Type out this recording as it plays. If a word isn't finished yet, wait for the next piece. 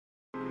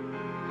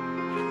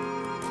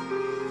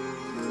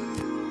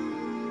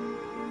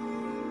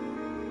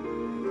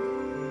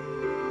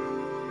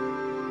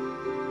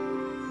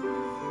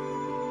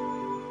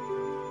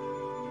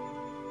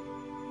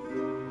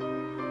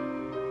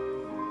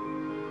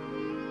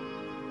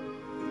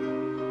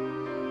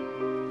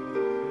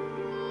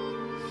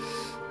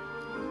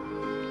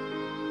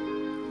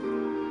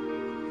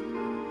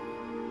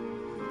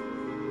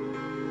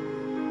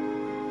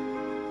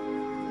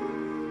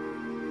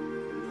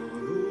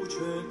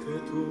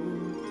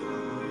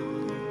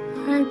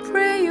I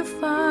pray you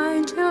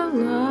find your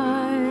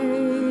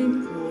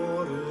light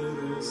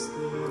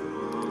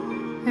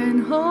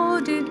and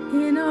hold it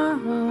in our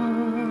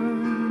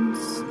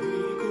hearts.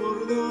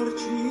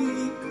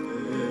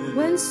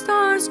 When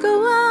stars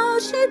go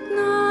out at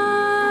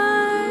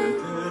night,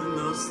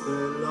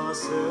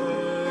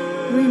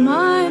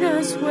 remind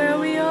us where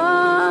we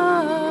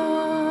are.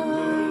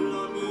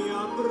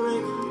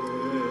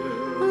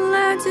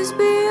 Let this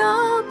be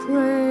our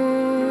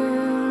prayer.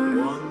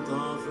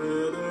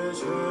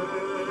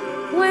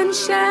 When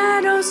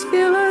shadows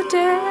fill our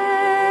day,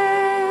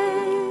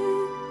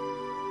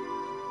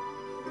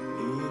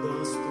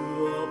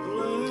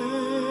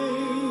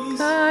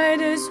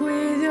 guide us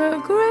with your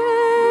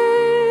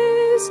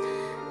grace.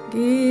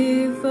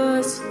 Give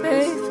us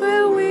faith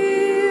where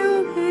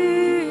we'll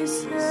be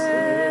saved.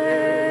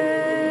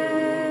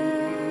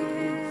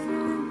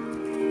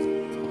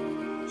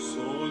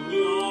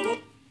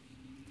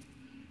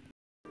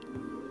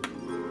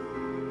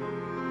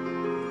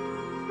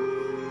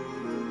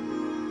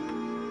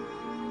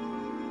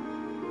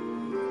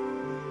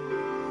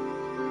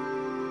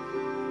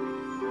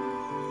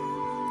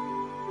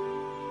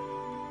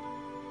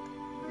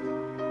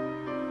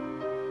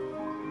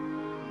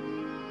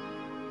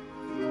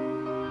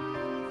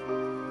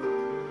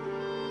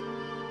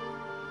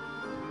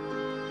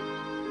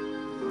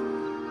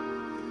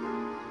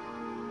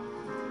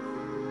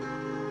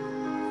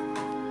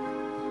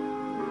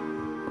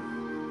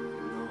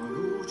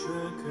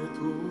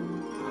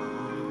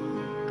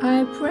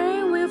 I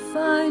pray we'll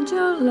find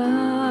your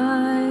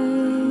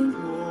light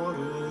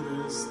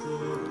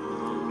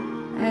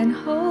and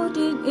hold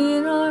it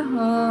in our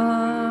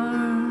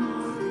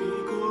hearts.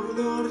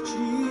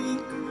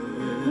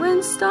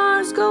 When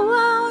stars go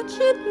out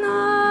at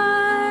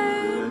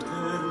night,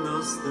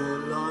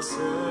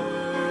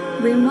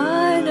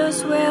 remind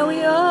us where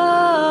we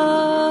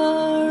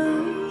are.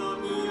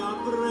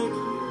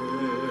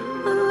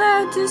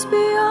 Let this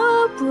be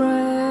our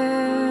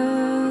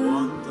prayer.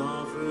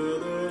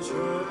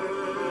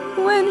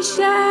 When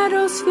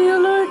shadows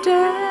fill our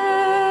day,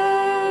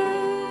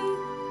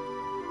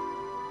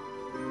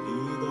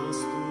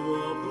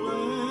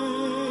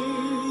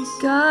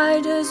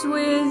 guide us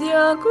with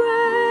your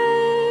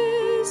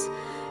grace.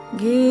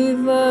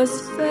 Give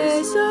us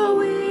faith so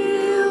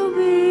we'll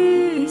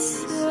be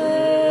saved.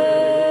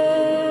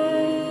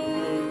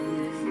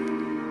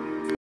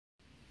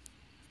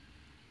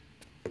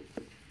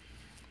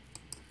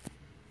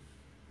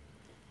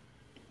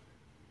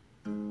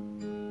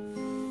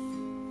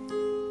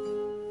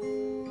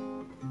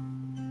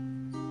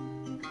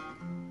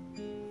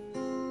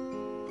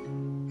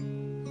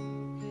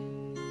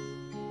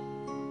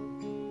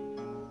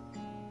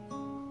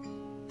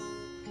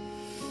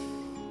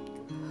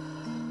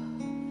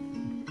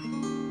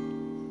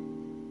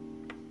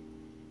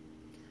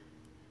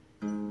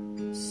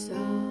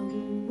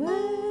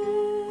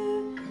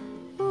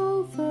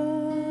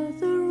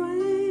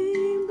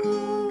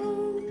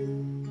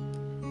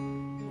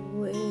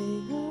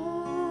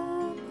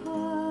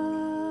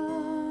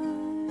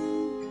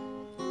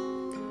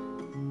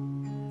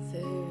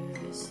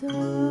 A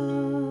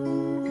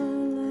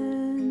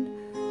land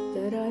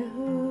that I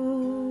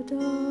heard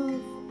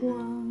of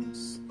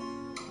once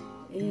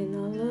in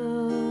a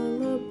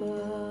lullaby,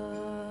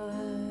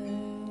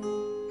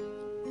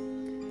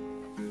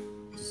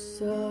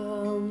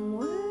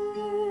 somewhere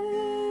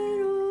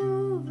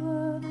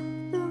over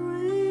the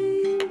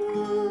rainbow,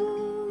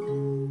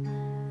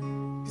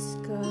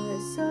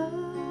 skies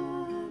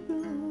are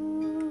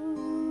blue,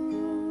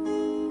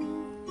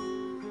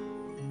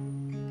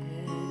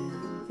 and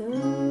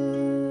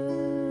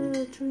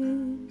the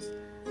dreams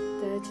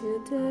that you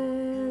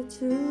dare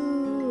to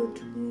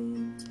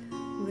dream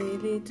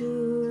really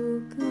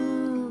do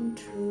come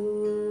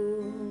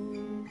true.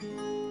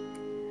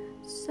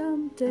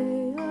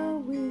 Someday I'll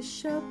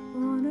wish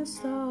upon a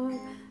star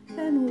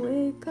and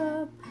wake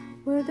up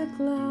where the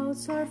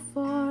clouds are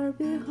far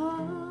behind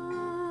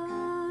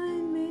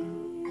me,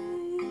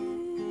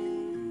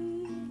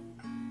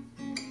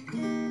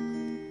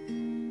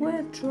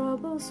 where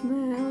troubles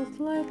melt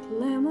like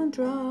lemon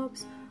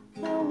drops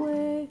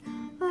away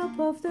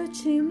above the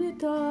chimney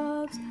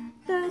tops.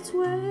 That's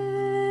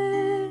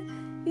where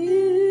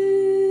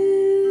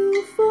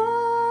you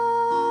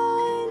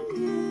find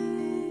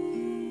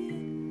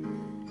me,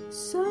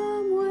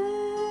 somewhere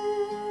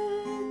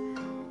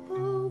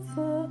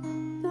over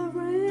the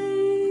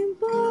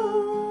rainbow.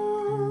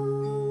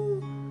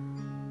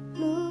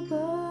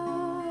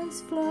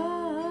 Bluebirds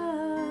fly,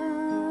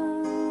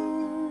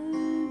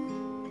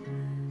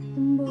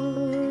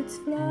 birds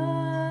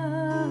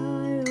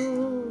fly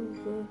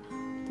over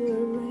the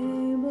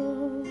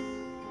rainbow.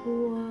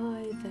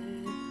 Why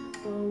then,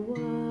 oh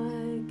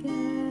why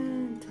can't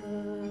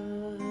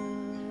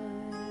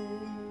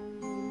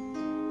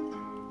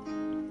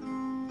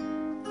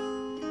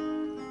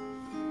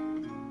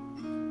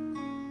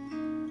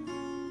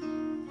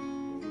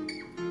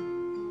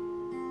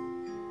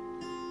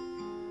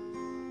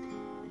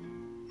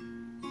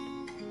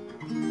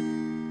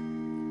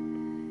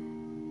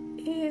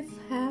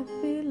with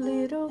happy